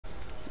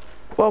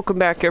Welcome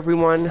back,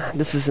 everyone.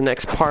 This is the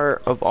next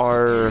part of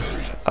our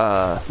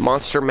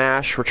Monster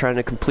Mash. We're trying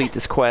to complete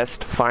this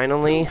quest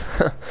finally.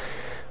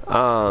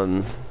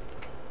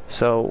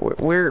 So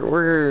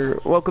we're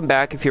welcome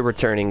back if you're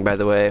returning. By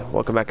the way,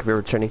 welcome back if you're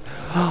returning.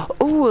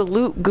 Oh, a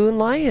loot goon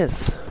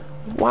Lias.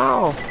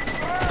 Wow.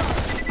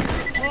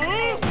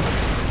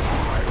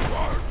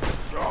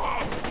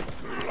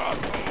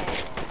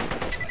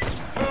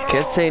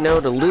 Can't say no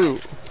to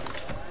loot.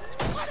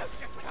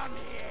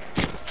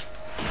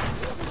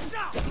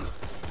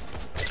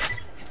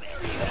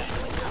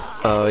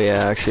 Oh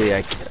yeah, actually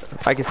I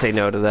can say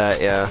no to that,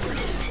 yeah.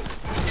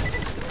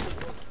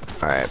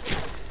 Alright.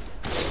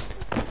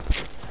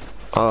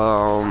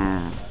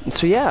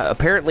 So yeah,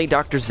 apparently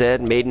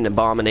Dr.Zed made an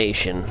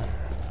abomination.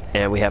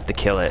 And we have to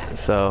kill it,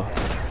 so...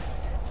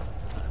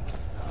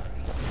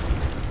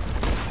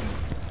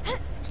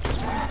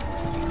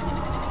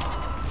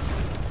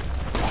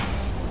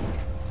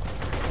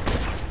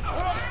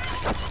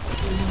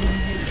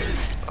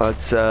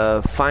 Let's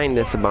find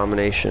this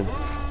abomination.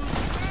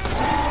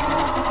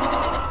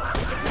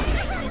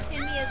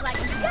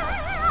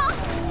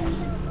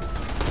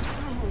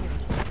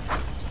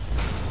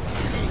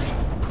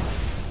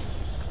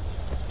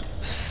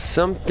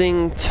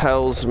 Something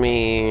tells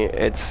me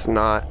it's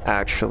not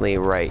actually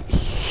right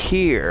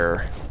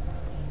here,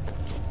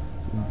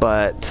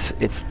 but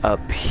it's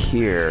up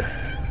here.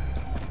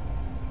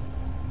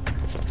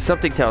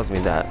 Something tells me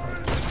that.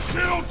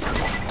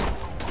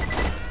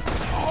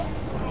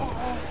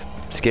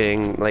 It's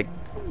getting like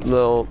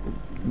little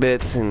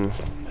bits and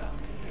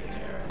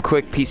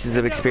quick pieces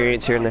of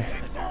experience here and there.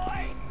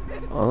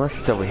 Unless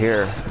it's over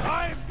here.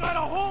 I've got a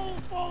hole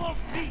full of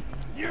meat.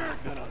 You're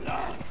gonna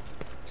love.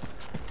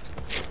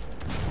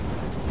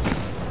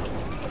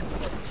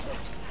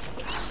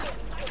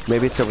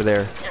 Maybe it's over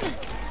there.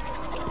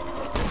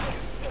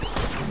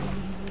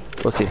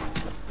 We'll see.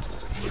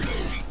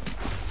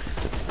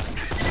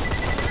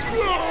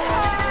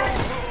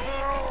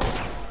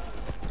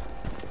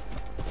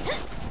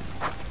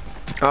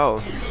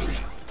 Oh.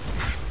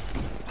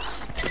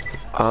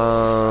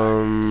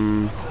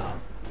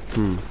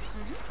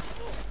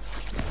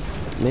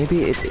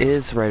 Maybe it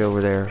is right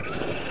over there.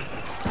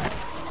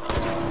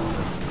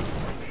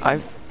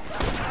 I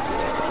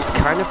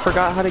kind of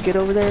forgot how to get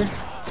over there.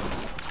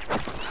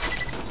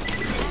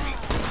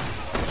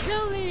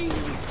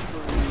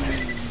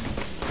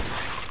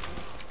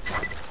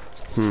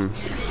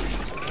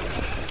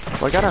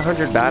 Well, I got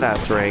 100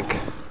 badass rank.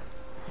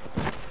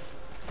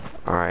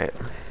 All right,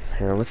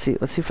 here. Let's see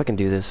if I can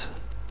do this.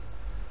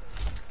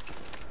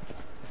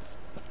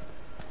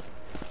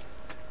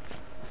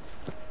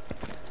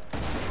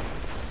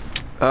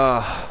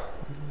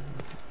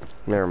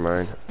 Never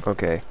mind.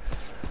 Okay.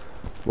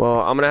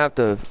 Well, I'm gonna have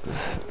to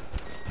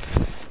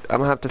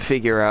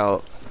figure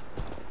out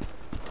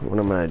what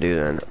I'm gonna do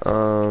then.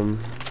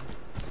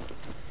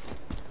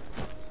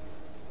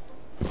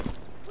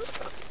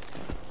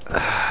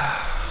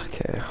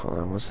 Okay, hold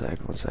on one sec.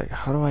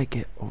 How do I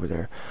get over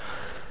there?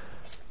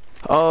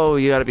 Oh,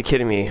 you gotta be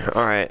kidding me.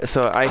 Alright,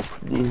 so I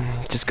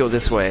just go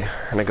this way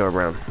and I go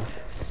around.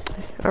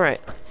 Alright.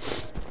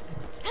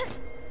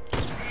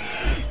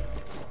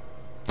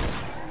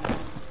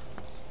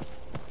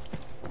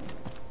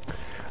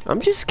 I'm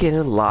just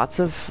getting lots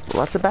of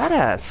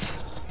badass.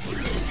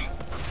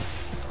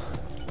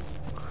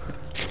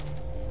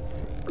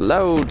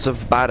 Loads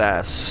of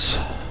badass.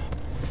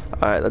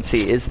 Alright, let's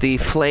see. Is the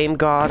flame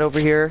god over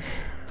here?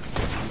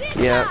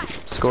 Yeah,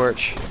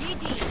 Scorch.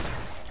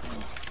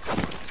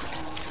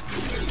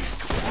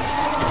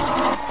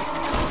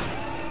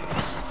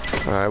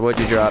 Alright,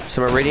 what'd you drop?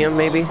 Some iridium,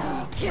 maybe?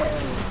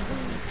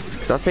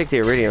 Cause I'll take the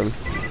iridium.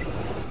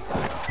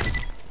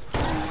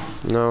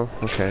 No?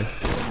 Okay.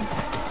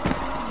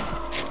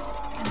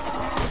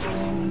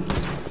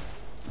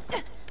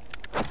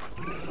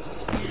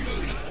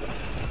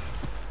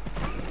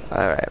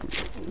 Alright.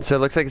 So it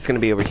looks like it's gonna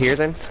be over here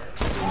then?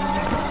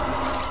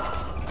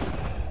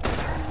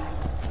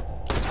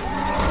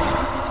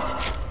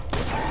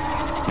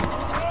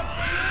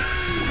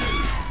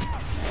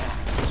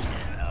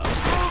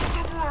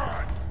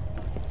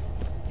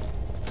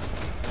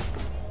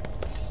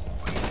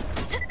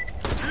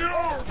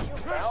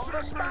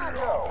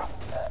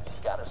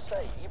 Gotta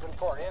say, even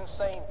for an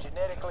insane,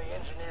 genetically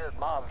engineered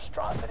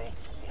monstrosity,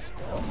 he's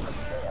still pretty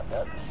damn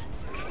ugly.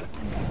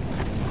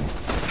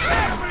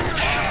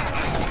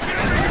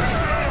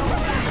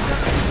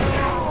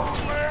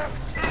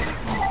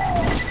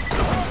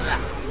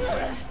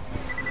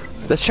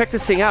 Let's check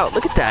this thing out.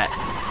 Look at that.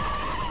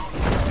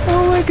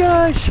 Oh my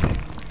gosh.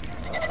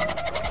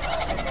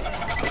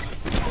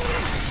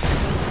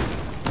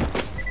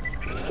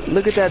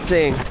 Look at that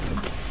thing.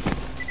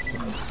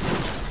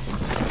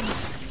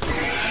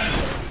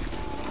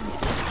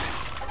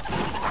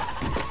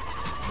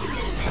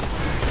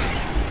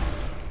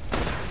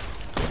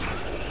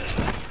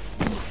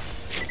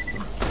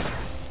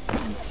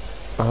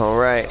 All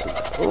right.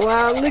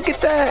 Wow, look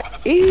at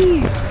that. Eee.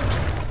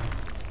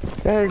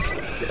 That is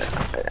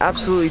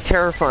absolutely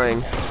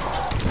terrifying.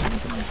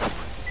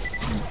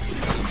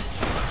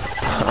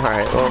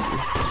 Alright, well,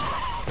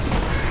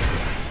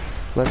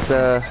 let's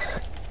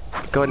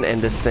go ahead and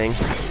end this thing.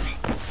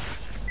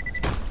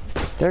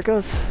 There it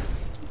goes.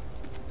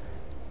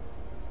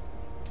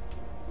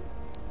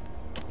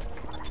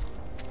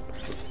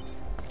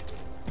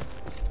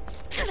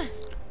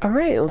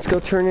 Alright, let's go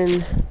turn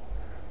in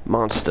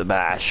Monster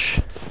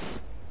Bash.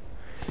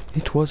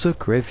 It was a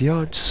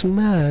graveyard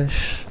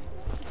smash.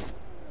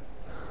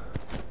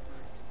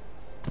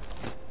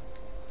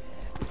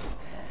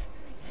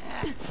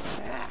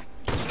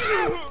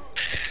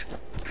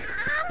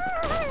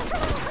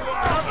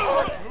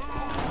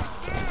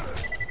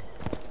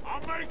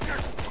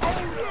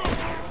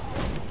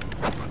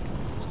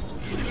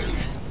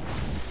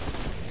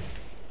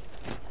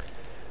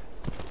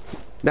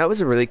 That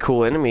was a really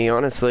cool enemy,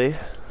 honestly.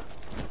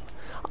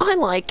 I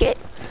like it.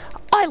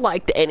 I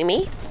like the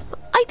enemy.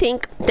 I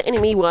think the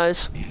enemy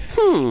was,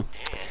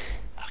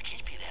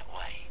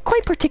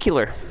 quite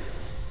particular.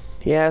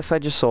 Yes, I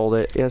just sold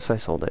it. Yes, I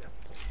sold it.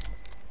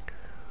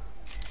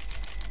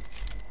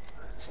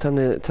 It's time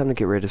to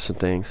get rid of some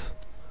things.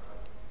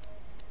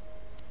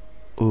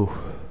 Ooh.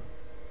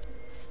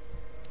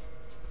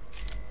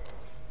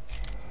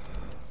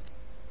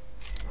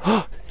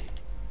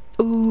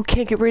 Ooh,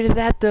 can't get rid of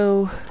that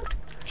though.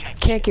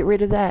 Can't get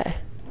rid of that.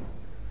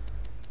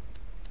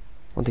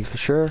 One thing's for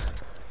sure.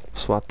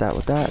 Swap that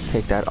with that.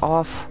 Take that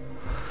off.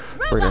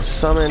 We're gonna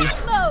summon.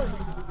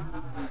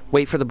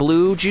 Wait for the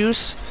blue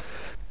juice.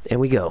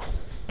 And we go.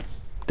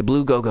 The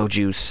blue go-go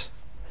juice.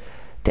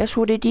 That's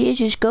what it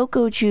is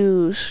go-go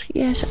juice.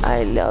 Yes,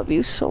 I love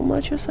you so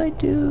much. Yes, I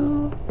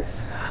do.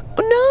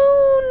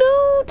 Oh,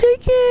 no,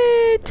 take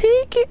it.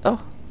 Take it.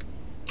 Oh.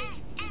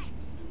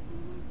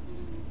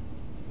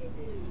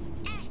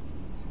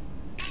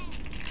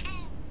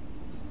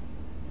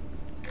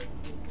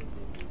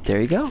 There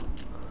you go.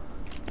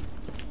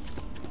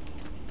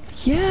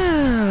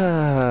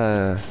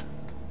 Yeah.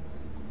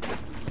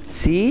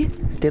 See?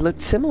 They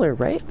looked similar,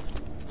 right?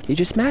 You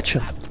just match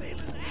them.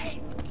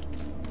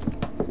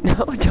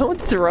 No, don't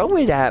throw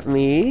it at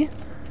me.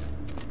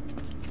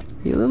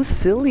 You little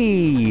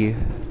silly.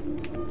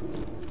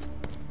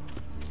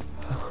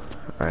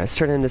 Alright, let's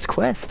turn in this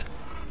quest.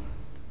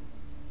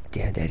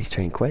 Yeah, Daddy's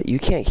turning quest. You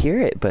can't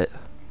hear it, but...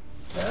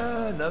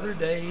 Another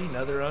day,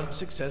 another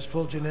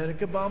unsuccessful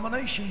genetic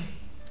abomination.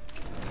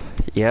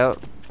 Yep.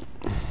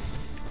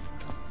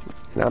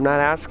 And I'm not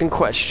asking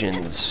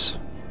questions.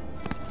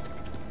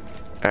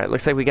 Alright,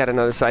 looks like we got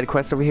another side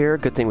quest over here.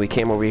 Good thing we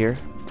came over here.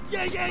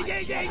 Yeah. Feels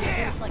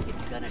like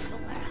it's gonna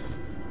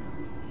collapse.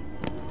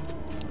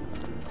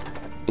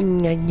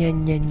 Nya nya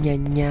nya nya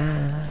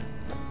nya.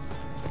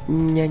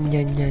 Nya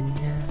nya nya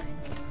nya.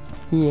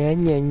 Yeah,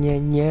 nya nya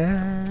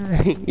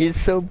nya. You're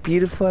so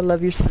beautiful. I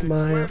love your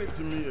smile. Explain it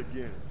to me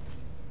again.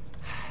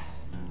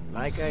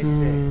 Like I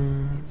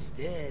said,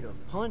 instead of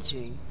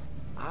punching,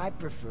 I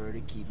prefer to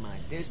keep my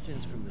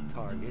distance from the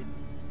target,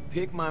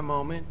 pick my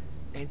moment,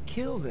 and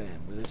kill them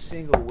with a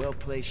single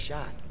well-placed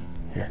shot.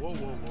 Here. Whoa.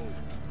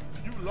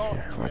 You lost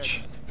Here, me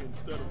watch.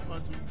 instead of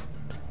punching.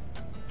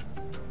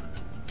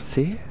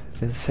 See?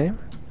 Is it the same?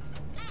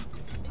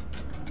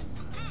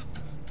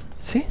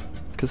 See?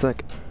 Because,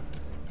 like,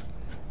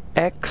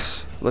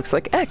 X looks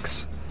like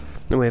X.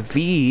 Then we have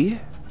V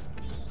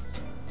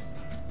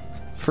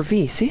for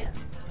V. See?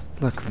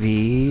 Look,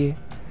 V.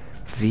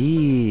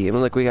 V. And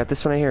look, we got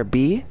this one right here.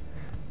 B.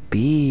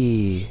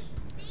 B.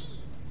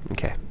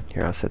 Okay.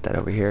 Here, I'll set that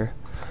over here.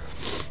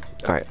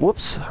 Alright.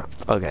 Whoops.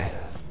 Okay.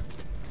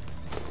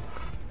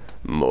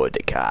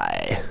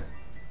 Mordecai.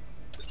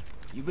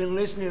 You've been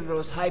listening to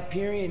those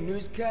Hyperion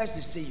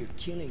newscasters say you're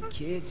killing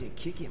kids and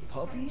kicking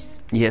puppies?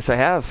 Yes, I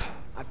have.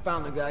 I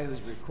found the guy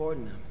who's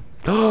recording them.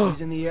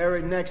 He's in the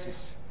Arid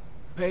Nexus.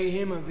 Pay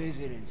him a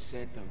visit and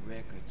set the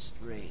record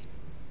straight.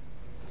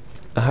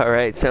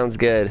 Alright, sounds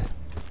good.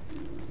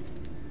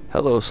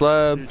 Hello,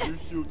 Slab. Did you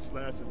shoot,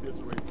 slash, and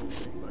disarray those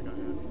things like I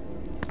asked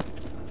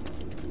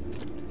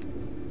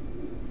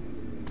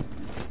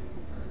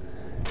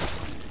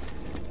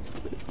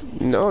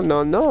you?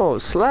 No.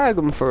 Slag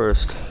him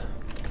first.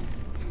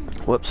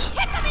 Whoops.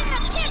 Hit them in the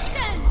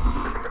distance!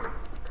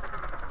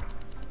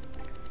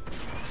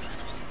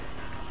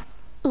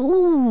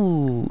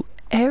 Ooh,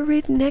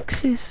 Arid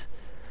Nexus.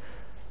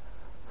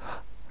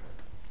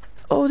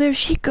 Oh, there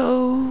she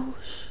goes.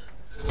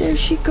 There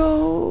she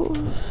goes.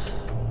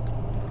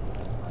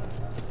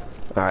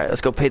 Alright,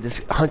 let's go pay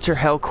this Hunter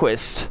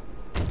Hellquist.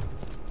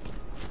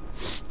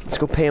 Let's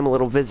go pay him a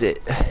little visit.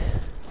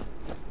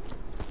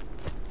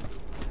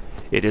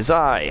 It is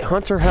I,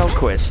 Hunter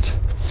Hellquist.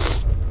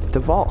 The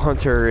Vault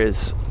Hunter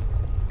is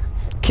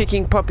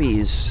kicking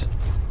puppies.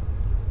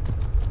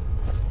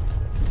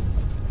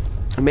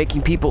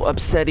 Making people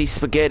upsetty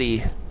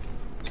spaghetti.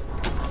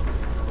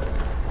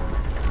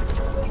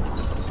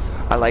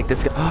 I like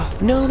this guy.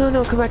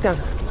 No, come back down.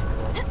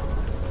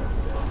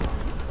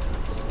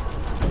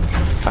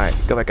 Alright,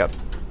 go back up.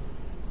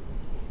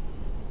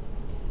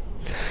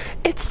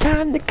 It's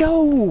time to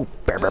go!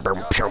 This just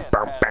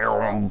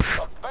in,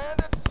 the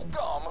bandit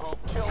scum who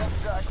killed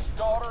Jack's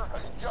daughter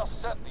has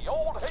just set the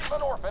Old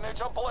Haven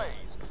orphanage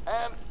ablaze.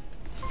 And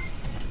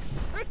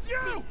It's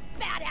you!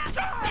 Badass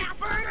Die, bastard!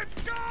 bandit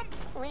scum!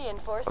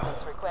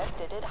 Reinforcements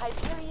requested at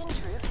Hyperion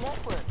Truth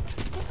Network.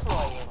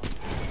 Deploying.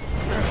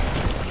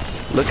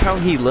 Look how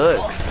he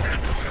looks.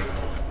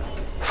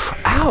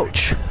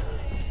 Ouch!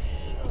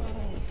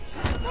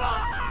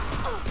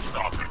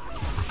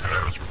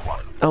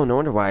 Oh, no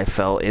wonder why I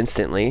fell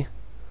instantly.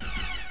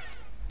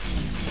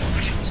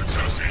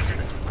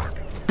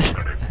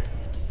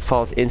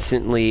 Falls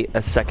instantly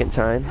a second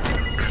time.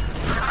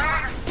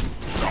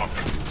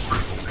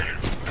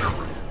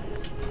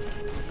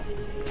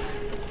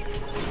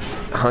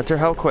 Hunter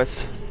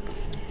Hellquist.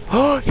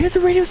 Oh, he has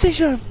a radio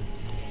station!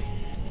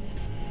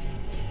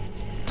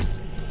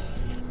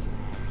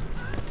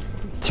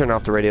 Turn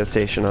off the radio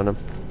station on him.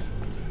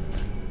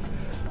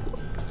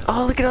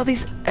 Oh, look at all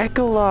these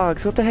echo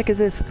logs. What the heck is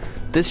this?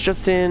 This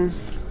just in.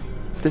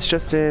 This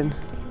just in.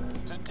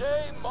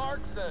 Today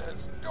marks a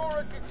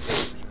historic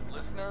occasion,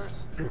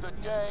 listeners. The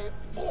day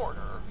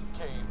order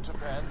came to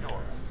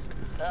Pandora.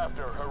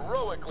 After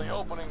heroically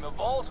opening the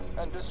vault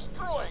and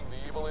destroying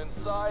the evil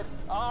inside,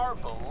 our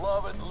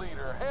beloved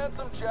leader,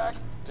 Handsome Jack,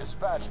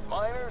 dispatched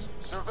miners,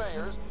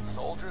 surveyors,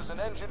 soldiers, and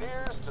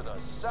engineers to the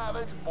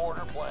savage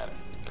border planet.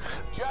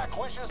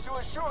 Jack wishes to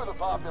assure the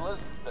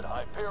populace that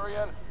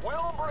Hyperion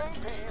will bring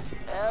peace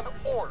and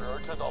order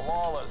to the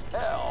lawless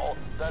hell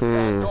that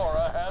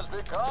Pandora has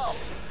become.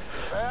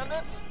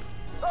 Bandits,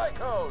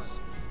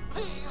 psychos,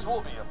 these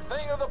will be a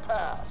thing of the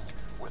past.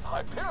 With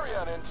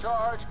Hyperion in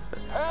charge,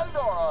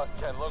 Pandora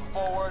can look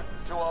forward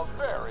to a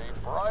very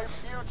bright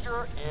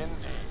future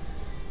indeed.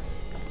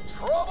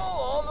 Trouble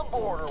on the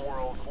border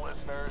worlds,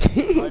 listeners.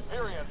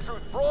 Hyperion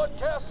Truth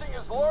Broadcasting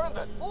has learned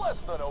that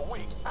less than a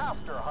week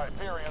after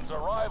Hyperion's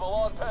arrival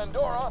on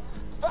Pandora,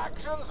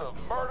 factions of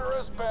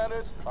murderous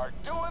bandits are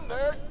doing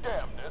their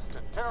damnedest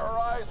to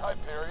terrorize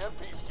Hyperion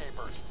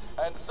peacekeepers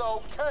and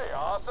sow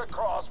chaos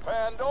across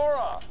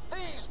Pandora.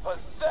 These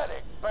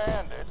pathetic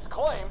bandits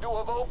claim to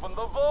have opened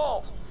the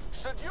vault.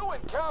 Should you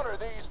encounter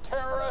these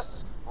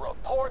terrorists,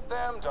 report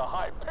them to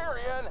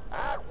Hyperion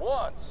at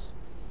once.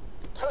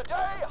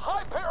 Today,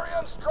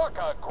 Hyperion struck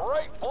a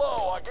great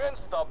blow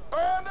against the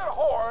bandit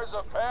hordes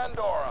of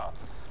Pandora.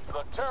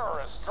 The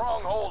terrorist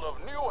stronghold of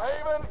New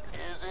Haven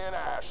is in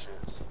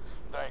ashes.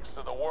 Thanks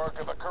to the work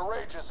of a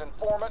courageous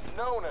informant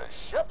known as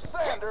Shep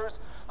Sanders,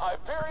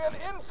 Hyperion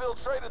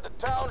infiltrated the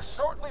town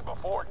shortly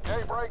before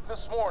daybreak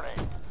this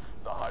morning.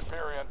 The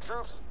Hyperion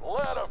troops,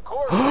 led of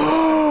course by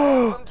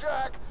Handsome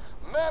Jack,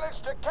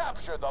 managed to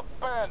capture the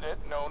bandit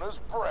known as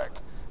Brick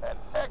and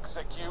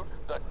execute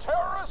the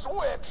terrorist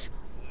witch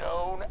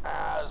known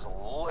as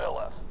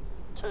Lilith.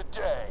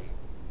 Today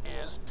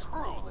is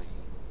truly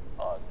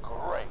a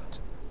great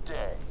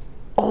day.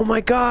 Oh my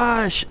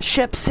gosh!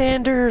 Shep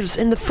Sanders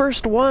in the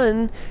first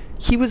one.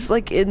 He was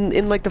like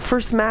in like the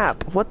first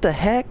map. What the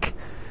heck?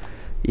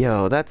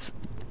 Yo, that's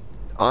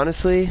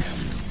honestly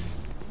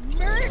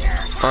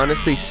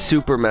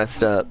super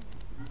messed up.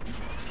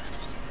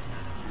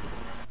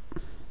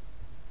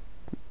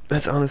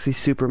 That's honestly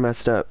super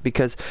messed up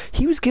because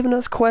he was giving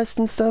us quests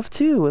and stuff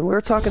too, and we were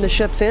talking to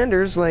Shep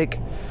Sanders like,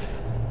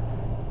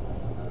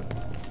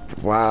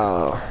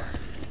 wow.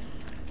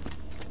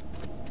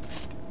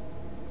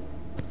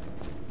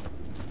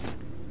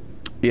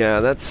 Yeah,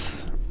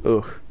 that's,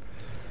 ooh.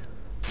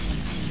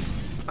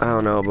 I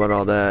don't know about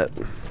all that.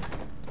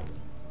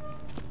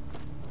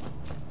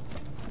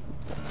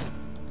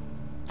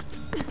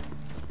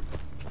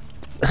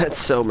 That's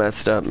so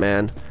messed up,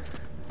 man.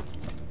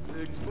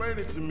 Explain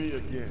it to me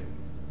again.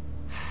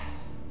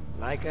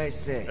 Like I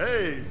said,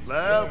 Hey,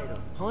 Slab. instead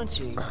of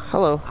punching,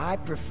 Hello. I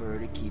prefer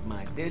to keep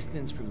my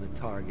distance from the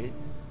target,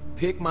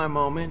 pick my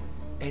moment,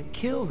 and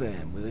kill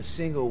them with a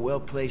single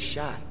well-placed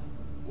shot.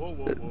 Whoa,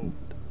 whoa, whoa.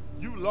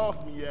 You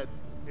lost me at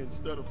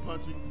instead of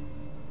punching.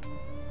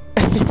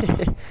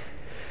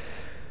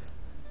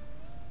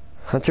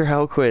 Hunter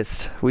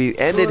Hellquist. We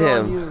ended Good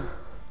on him. you.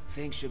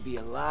 Things should be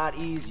a lot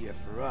easier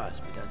for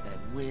us without that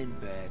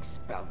windbag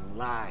spouting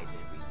lies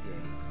every day.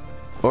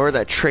 Or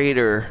that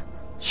traitor,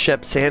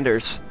 Shep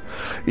Sanders.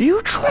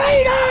 You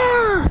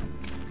traitor!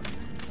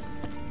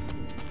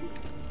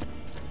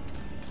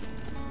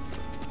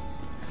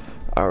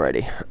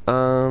 Alrighty.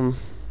 I'm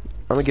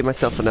gonna give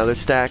myself another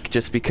stack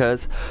just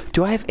because.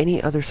 Do I have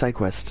any other side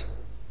quests?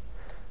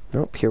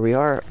 Nope, here we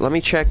are. Let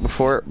me check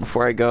before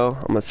I go.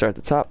 I'm gonna start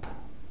at the top.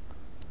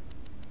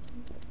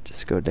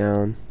 Just go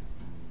down.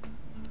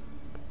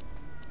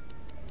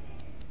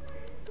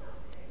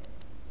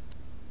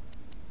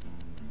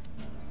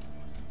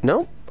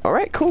 Nope.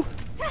 Alright, cool.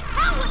 To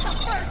hell with the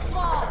first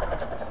ball!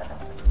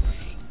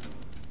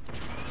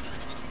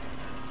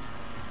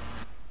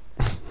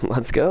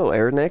 Let's go.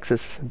 Air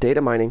Nexus. Data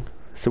mining.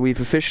 So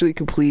we've officially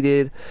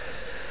completed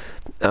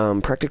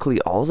practically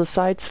all the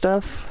side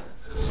stuff.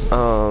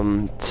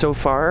 So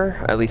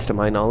far, at least to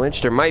my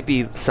knowledge. There might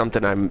be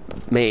something I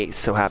may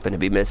so happen to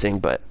be missing,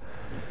 but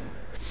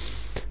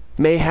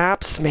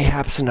mayhaps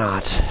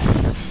not.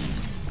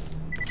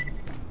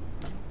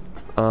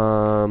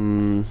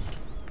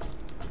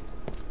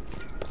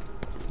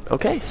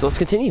 Okay, so let's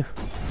continue.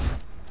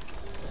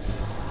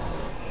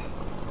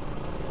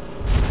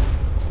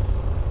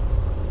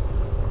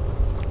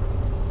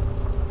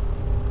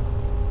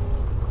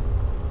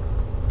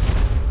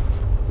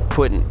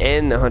 putting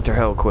in the Hunter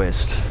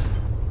Hellquist.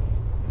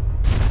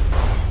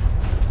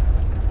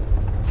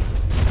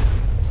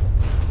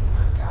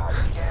 God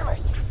damn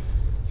it!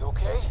 You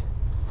okay?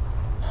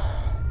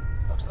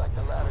 Looks like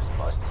the ladder's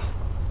busted.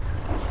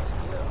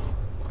 Still,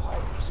 the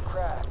pipe looks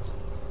cracked.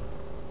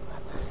 I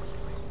bet if you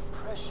raise the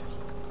pressure,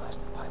 you could blast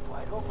the pipe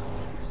wide open and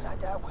get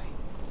inside that way.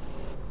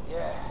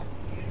 Yeah.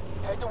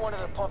 Head to one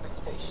of the pumping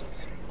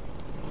stations.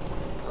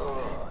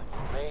 Good, you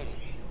made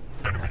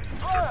it.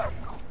 Slam!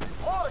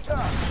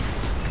 Mordecai!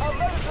 I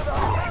made it to the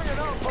Hyperion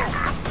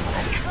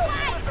outpost! Just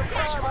give me some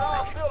time and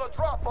I'll steal a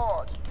drop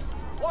barge.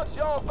 Once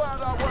y'all find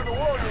out where the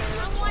warrior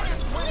is, we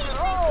can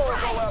all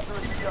go after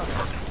it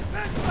together.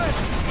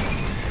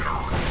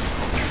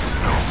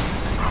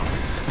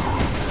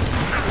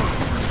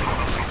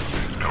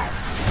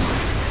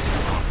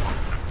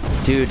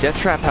 Dude, Death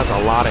Trap has a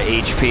lot of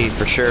HP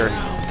for sure.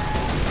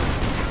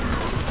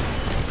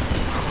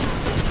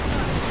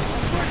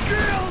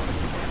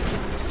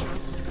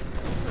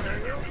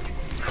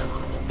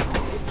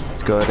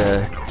 Let's go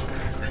to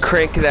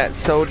crank that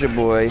soldier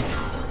boy.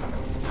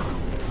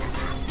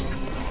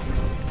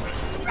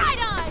 Right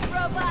on,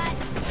 robot!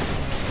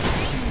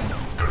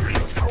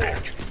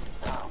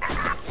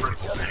 Hit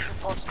the other 2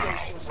 pump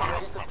stations and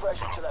raise the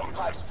pressure till that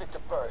pipe's fit to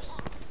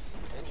burst.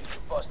 Then you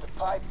can bust the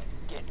pipe,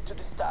 get into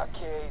the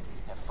stockade,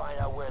 and find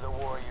out where the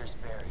warrior's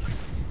buried.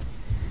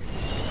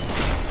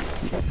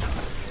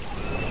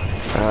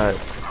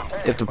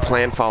 If the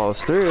plan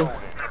follows through.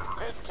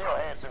 Let's kill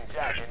Handsome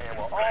Jack and then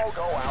we'll all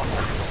go out.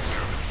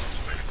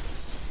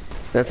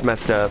 That's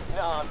messed up.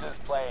 No, I'm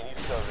just playing. He's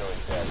still really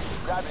dead.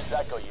 Grabbed his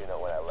echo unit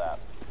when I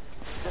left.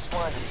 Just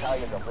wanted to tell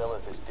you the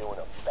Lilith is doing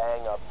a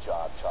bang-up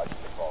job charging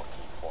the vault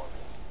key for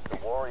me. The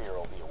warrior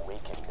will be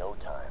awake in no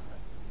time.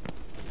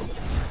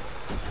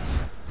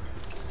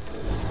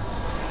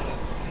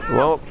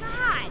 Well,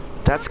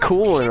 that's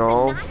cool and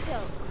all.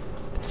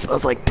 Nachos. It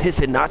smells like piss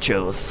and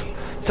nachos.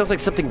 Sounds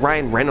like something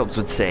Ryan Reynolds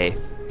would say.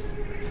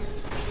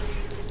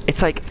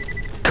 It's like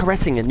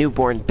caressing a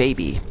newborn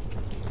baby.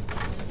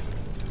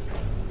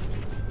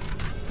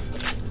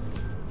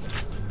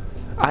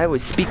 I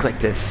always speak like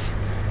this,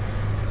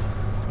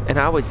 and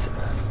I always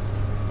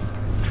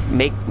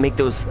make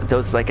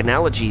those like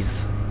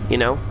analogies, you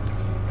know,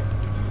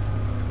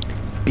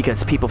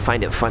 because people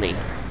find it funny,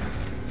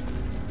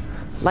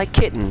 like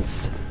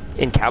kittens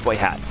in cowboy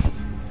hats.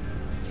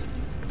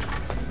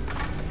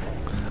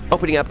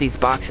 Opening up these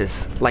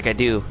boxes like I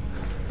do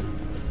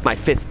my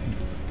 5th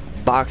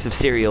box of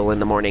cereal in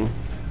the morning.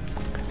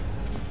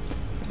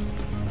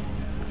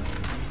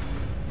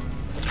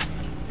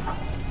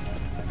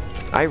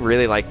 I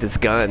really like this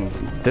gun.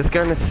 This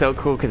gun is so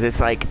cool because it's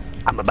like,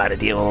 I'm about to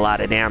deal a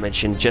lot of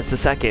damage in just a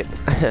second.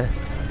 By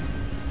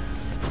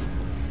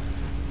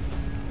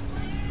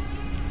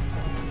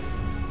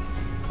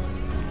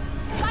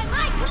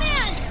my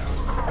command!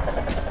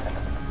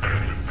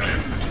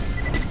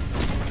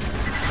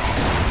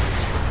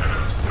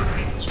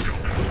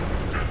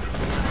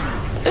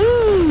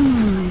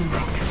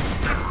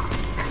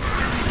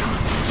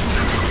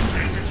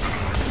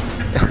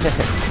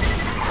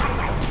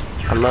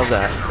 I love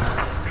that.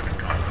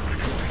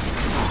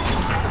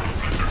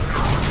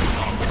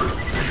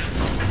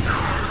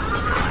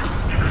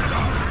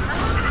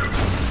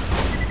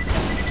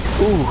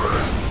 Ooh.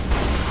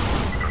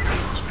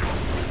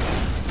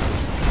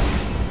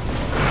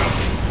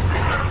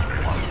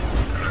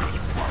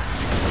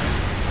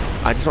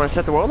 I just want to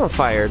set the world on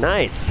fire.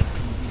 Nice.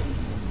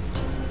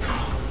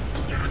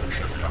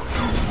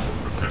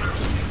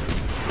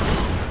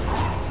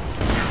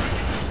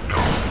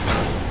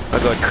 I'll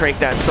go and crank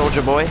that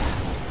soldier boy.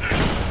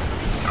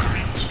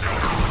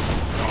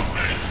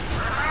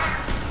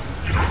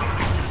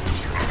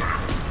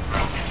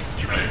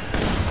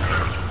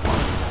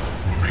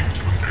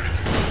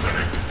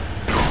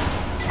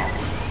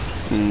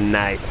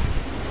 Nice.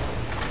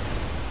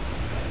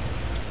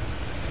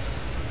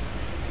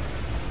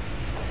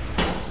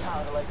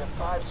 Sounds like the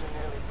pipes are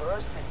nearly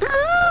bursting.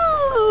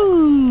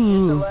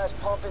 Ooh. Hit the last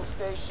pumping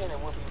station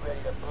and we'll be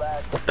ready to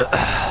blast the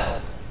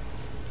pipe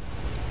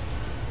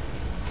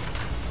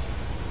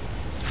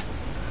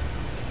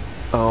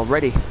open.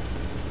 Alrighty.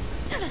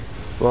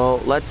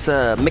 Well, let's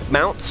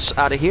McMounts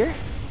out of here.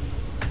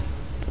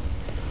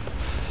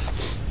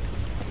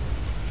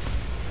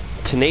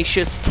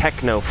 Tenacious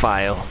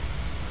Technophile.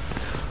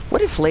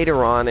 What if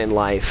later on in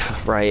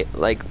life, right?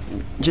 Like,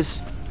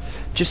 just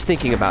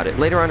thinking about it.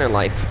 Later on in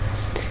life,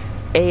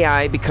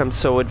 AI becomes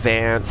so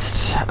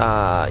advanced.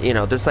 You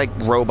know, there's like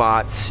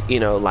robots. You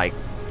know, like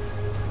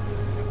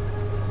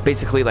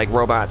basically like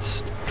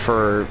robots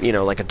for, you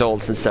know, like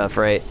adults and stuff,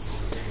 right?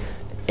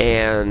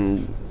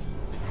 And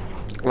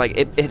like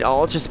it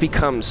all just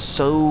becomes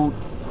so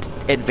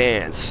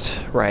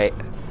advanced, right,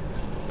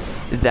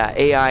 that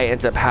AI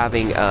ends up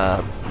having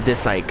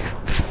this like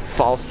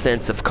false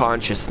sense of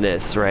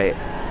consciousness, right?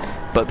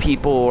 But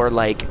people are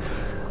like,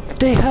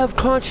 they have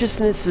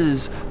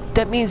consciousnesses,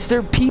 that means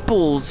they're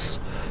peoples,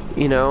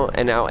 you know.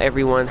 And now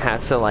everyone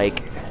has to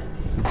like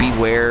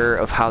beware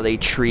of how they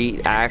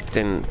treat, act,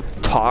 and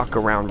talk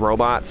around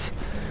robots,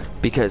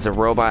 because a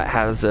robot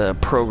has a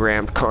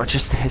programmed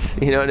consciousness.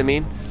 You know what I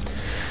mean?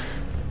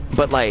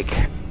 But like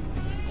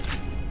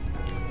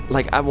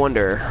I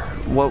wonder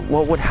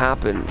what would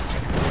happen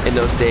in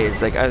those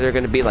days. Like, are there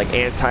going to be like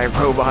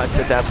anti-robots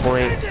at that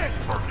point?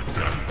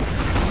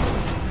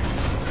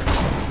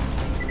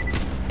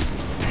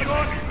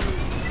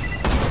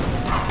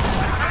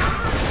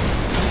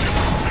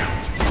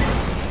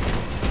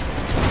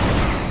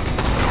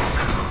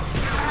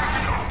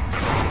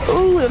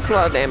 Ooh, that's a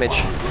lot of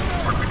damage.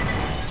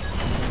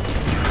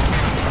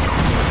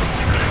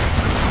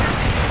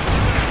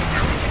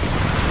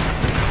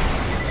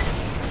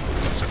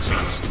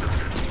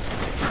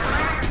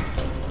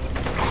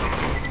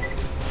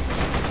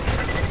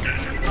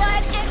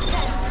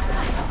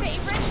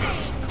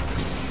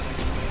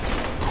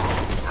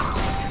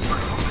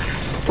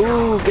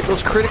 Ooh, get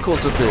those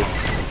criticals with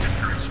this.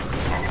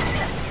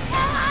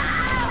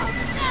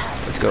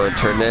 Let's go and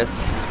turn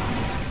this.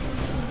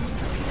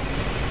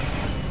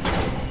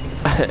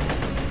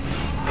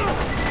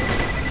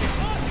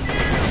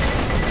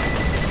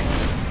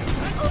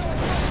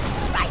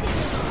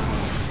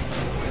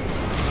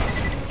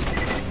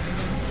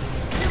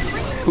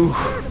 Ooh.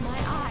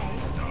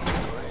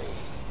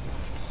 Great.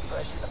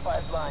 Pressure the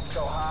pipeline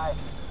so high,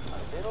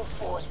 a little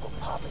force will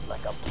pop it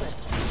like a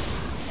blister.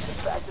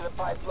 Get back to the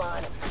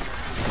pipeline and...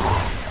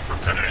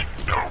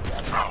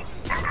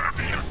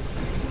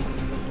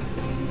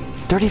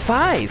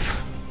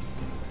 35!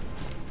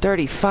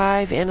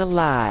 35 and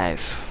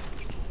alive.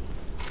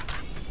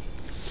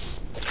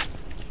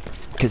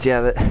 Because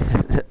yeah,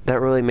 that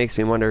really makes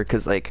me wonder,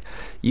 because like,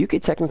 you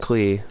could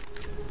technically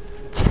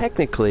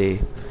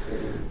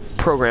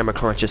program a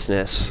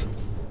consciousness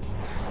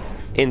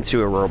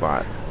into a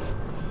robot.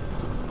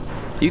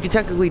 You could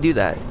technically do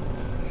that. You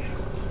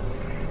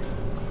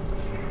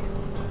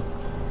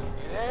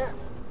there?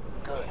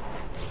 Good.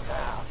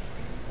 Now.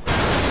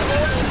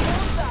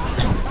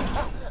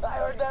 I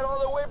heard that all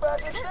the way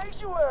back in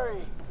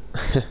Sanctuary.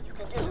 You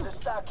can get to the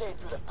stockade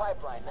through the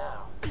pipeline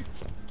now.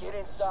 Get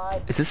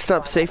inside. Is this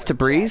stuff safe to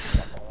breathe?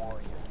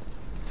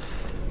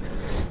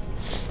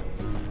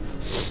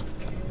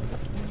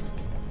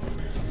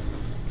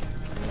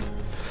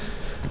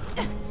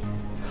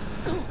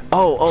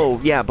 Oh,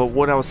 yeah, but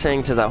what I was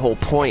saying to that whole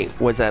point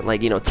was that,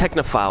 like, you know,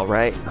 technophile,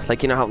 right?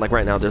 Like, you know how, like,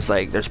 right now there's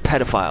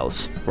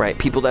pedophiles, right?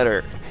 People that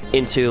are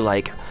into,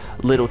 like,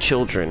 little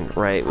children,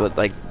 right? With,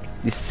 like,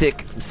 these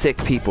sick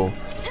people.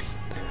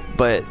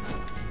 But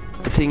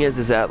the thing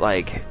is that,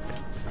 like,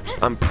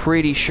 I'm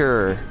pretty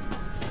sure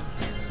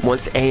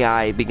once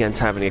AI begins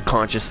having a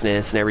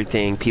consciousness and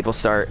everything, people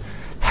start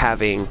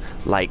having,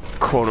 like,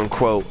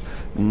 quote-unquote,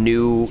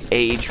 new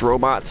age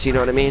robots, you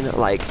know what I mean?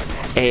 Like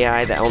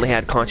AI that only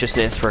had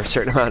consciousness for a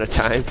certain amount of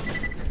time.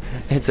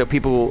 And so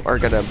people are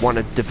gonna want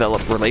to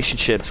develop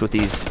relationships with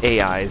these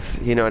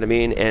AIs, you know what I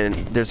mean? And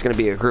there's gonna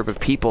be a group of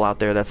people out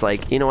there that's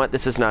like, you know what,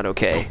 this is not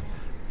okay.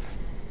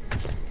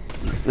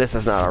 This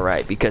is not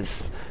alright,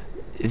 because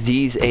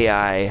these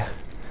AI,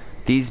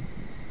 these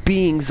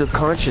beings of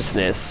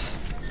consciousness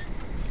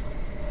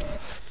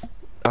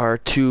are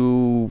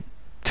too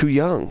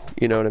young,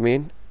 you know what I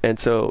mean? And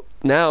so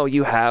now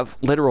you have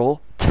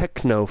literal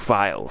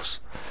technophiles.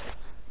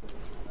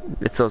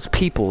 It's those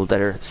people that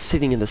are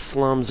sitting in the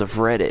slums of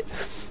Reddit,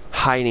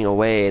 hiding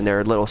away in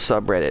their little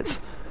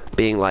subreddits,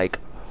 being like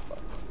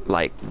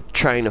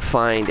trying to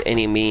find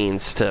any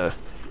means to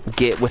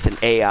get with an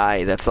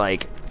AI that's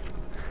like,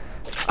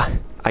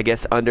 I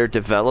guess, under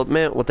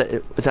development.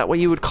 Is that what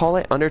you would call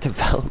it? Under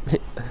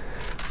development?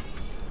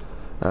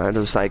 Alright,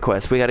 there's a side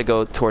quest. We gotta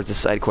go towards the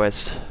side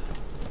quest.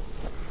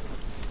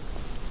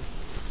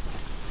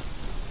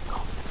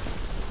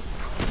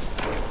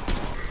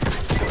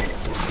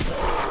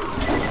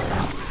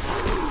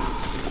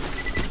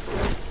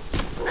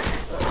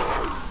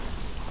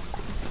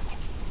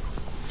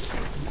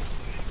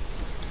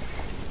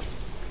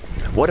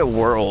 What a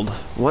world.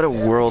 What a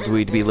world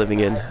we'd be living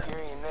in.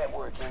 Hyperion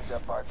network ends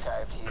up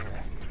archived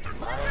here.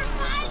 Mining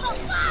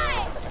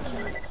information,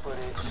 security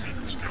footage.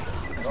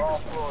 It all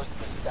flows to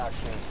the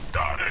stockade.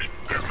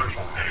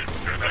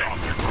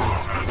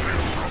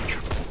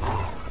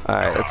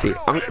 Alright, let's see.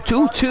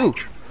 Two.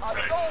 I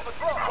stole the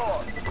drop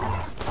board.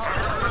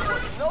 Hyperion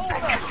was no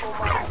match for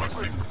my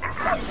secret.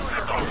 Capturing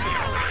the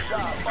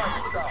Verge-in-Games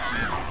fighting style.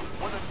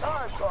 When the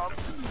time comes,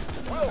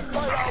 we'll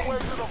fight our way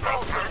to the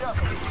vault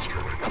together.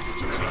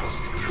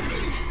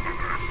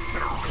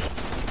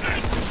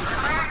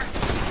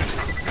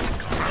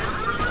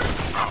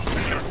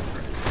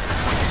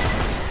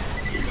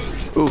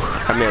 Ooh,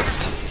 I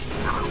missed.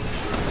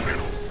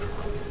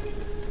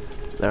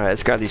 Alright,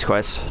 let's grab these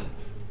quests.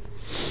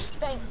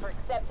 Thanks for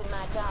accepting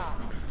my job.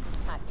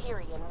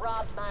 Hyperion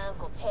robbed my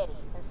Uncle Teddy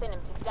and sent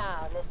him to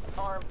die on this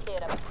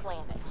armpit of a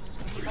planet.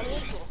 I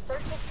need you to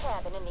search his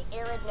cabin in the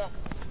Arid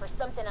Nexus for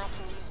something I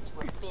can use to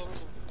avenge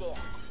his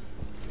death.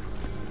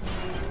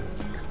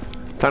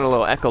 Found a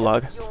little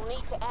echolog. You'll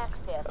need to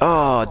access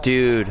Oh,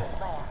 dude.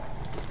 lab.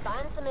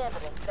 Find some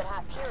evidence that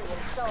Hyperion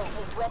stole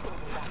his weapon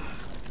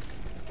designs.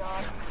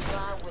 God was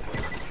my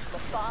witness. The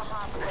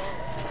Baja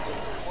planet is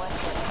doing what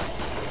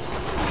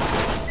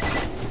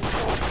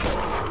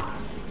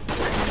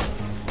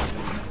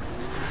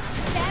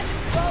Best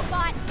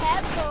robot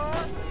ever.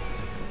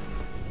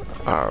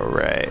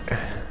 Alright.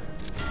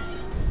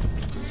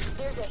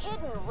 There's a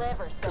hidden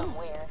lever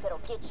somewhere that'll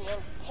get you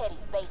into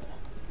Teddy's basement.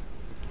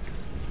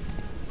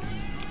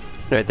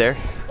 Right there.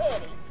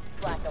 Teddy,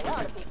 like a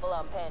lot of people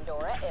on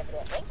Pandora,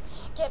 evidently,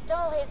 kept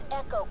all his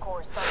Echo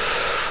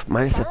correspondence.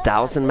 Minus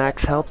 1,000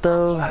 max health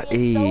though? I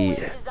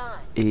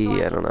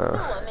don't know.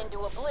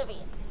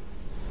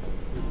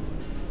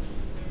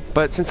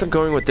 But since I'm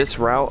going with this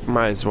route,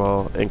 might as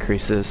well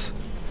increase this.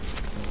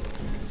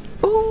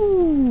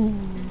 Ooh!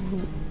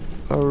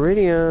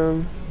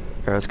 Iridium.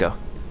 Alright, let's go.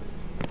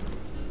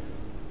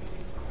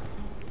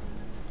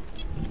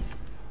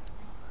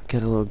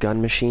 Get a little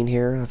gun machine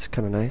here. That's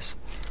kind of nice.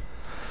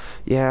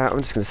 Yeah, I'm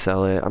just gonna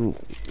sell it. I'm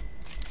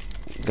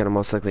gonna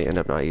most likely end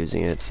up not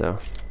using it, so.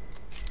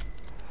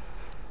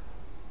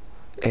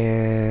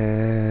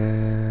 And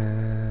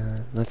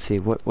let's see,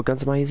 what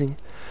guns am I using?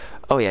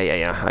 Oh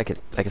yeah. I could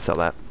sell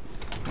that.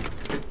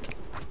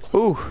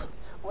 Ooh.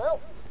 Well,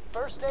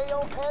 first day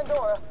on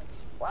Pandora.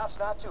 Wife's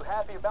not too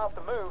happy about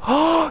the move.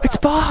 Oh, it's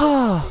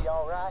Baja!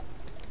 All right.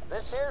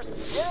 This here's the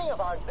beginning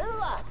of our new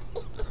life.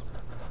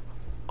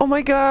 Oh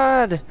my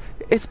god!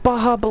 It's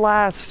Baja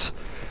Blast!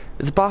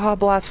 It's Baja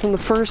Blast from the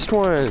first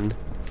one!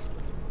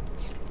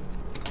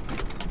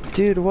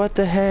 Dude, what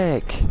the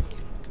heck?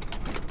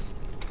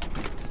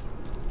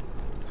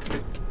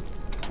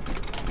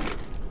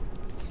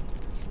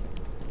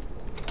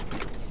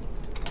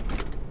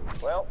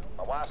 Well,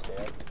 my wife's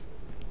dead.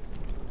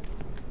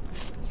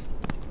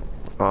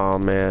 Oh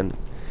man.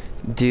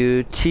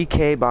 Dude,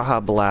 TK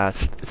Baja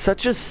Blast.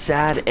 Such a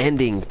sad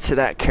ending to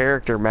that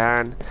character,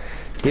 man.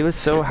 He was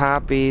so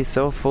happy,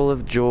 so full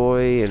of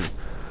joy, and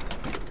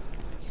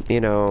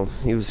you know,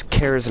 he was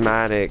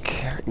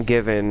charismatic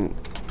given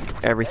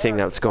everything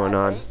that was going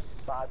on.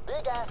 By a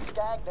big ass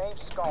skag named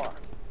Scar.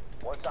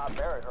 Once I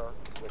bury her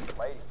with the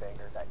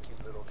ladyfinger, that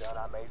cute little gun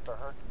I made for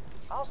her,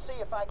 I'll see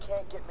if I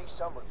can't get me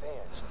some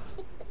revenge.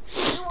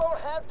 You won't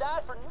have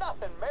died for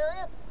nothing,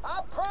 Marion.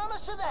 I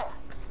promise you that.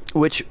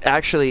 Which,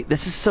 actually,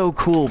 this is so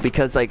cool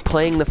because, like,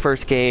 playing the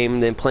first game,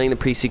 then playing the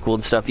pre-sequel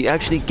and stuff, you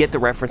actually get the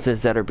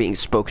references that are being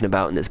spoken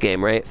about in this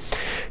game, right?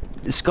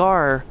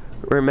 Scar,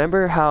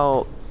 remember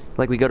how,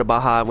 like, we go to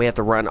Baja and we have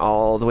to run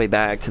all the way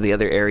back to the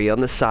other area on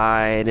the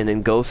side and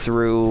then go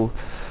through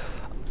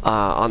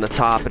on the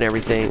top and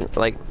everything?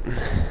 Like,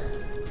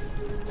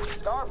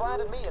 Scar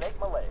blinded me and ate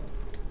my leg.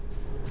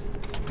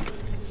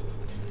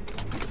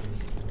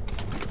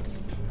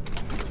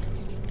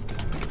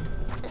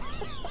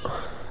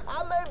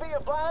 I may be a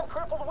blind,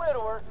 crippled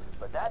widower,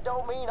 but that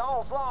don't mean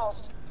all's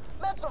lost.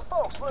 Met some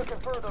folks looking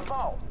for the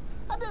vault.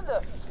 I did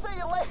the see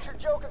you later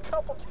joke a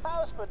couple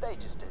times, but they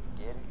just didn't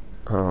get it.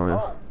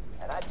 Oh,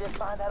 and I did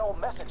find that old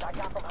message I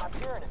got from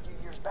Hyperion a few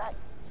years back.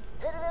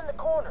 Hid it in the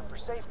corner for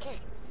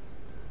safekeeping.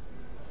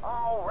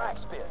 All rack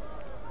spit.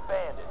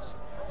 Bandits.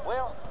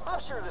 Well, I'm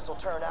sure this'll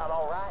turn out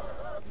all right.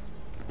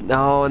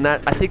 no, and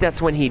that, I think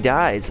that's when he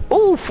dies.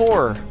 Oh,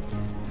 4!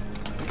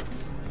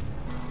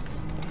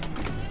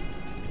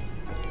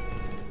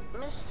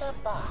 Mr.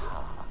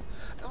 Baja,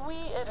 we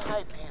at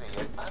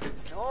Hyperion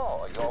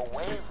adore your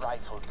wave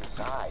rifle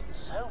design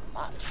so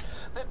much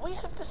that we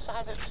have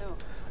decided to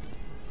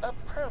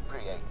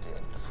appropriate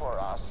it for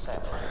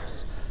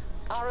ourselves.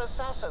 Our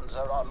assassins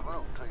are en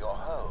route to your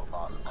home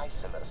on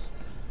Isolus.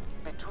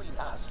 Between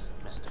us,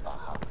 Mr.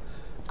 Baja,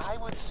 I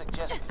would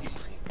suggest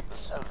leaving the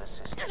solar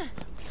system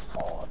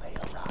before they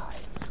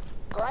arrive.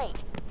 Great.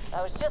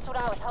 That was just what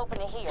I was hoping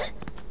to hear.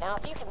 Now,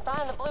 if you can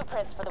find the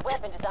blueprints for the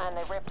weapon design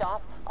they ripped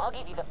off, I'll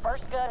give you the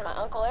first gun my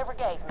uncle ever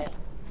gave me.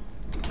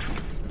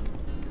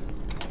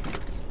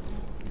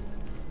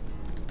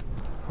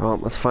 Well,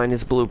 let's find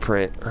his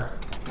blueprint.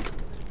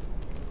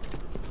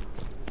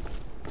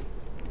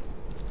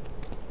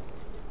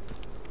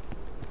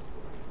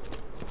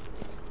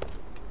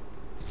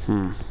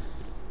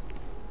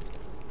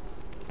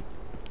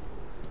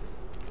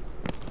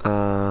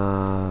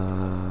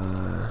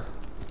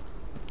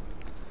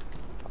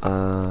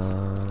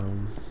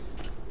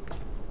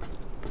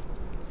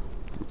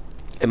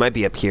 It might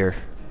be up here.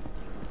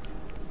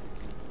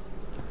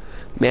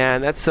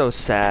 Man, that's so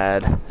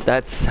sad.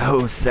 That's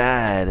so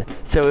sad.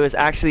 So it was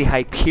actually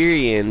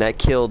Hyperion that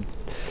killed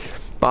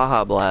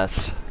Baja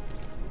Blast.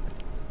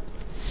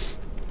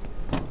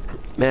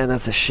 Man,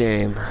 that's a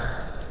shame.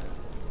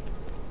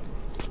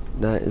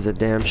 That is a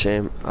damn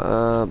shame.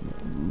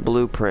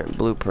 Blueprint.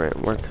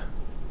 Work.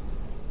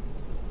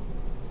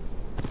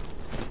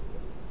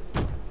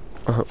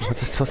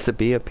 Was it supposed to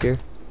be up here?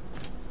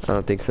 I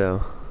don't think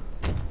so.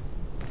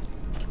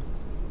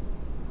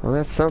 Well,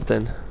 that's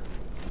something.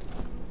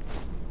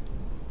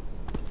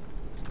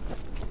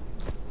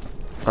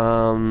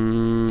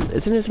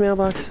 Isn't his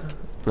mailbox?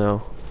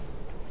 No.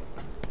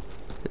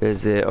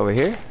 Is it over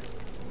here?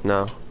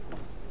 No.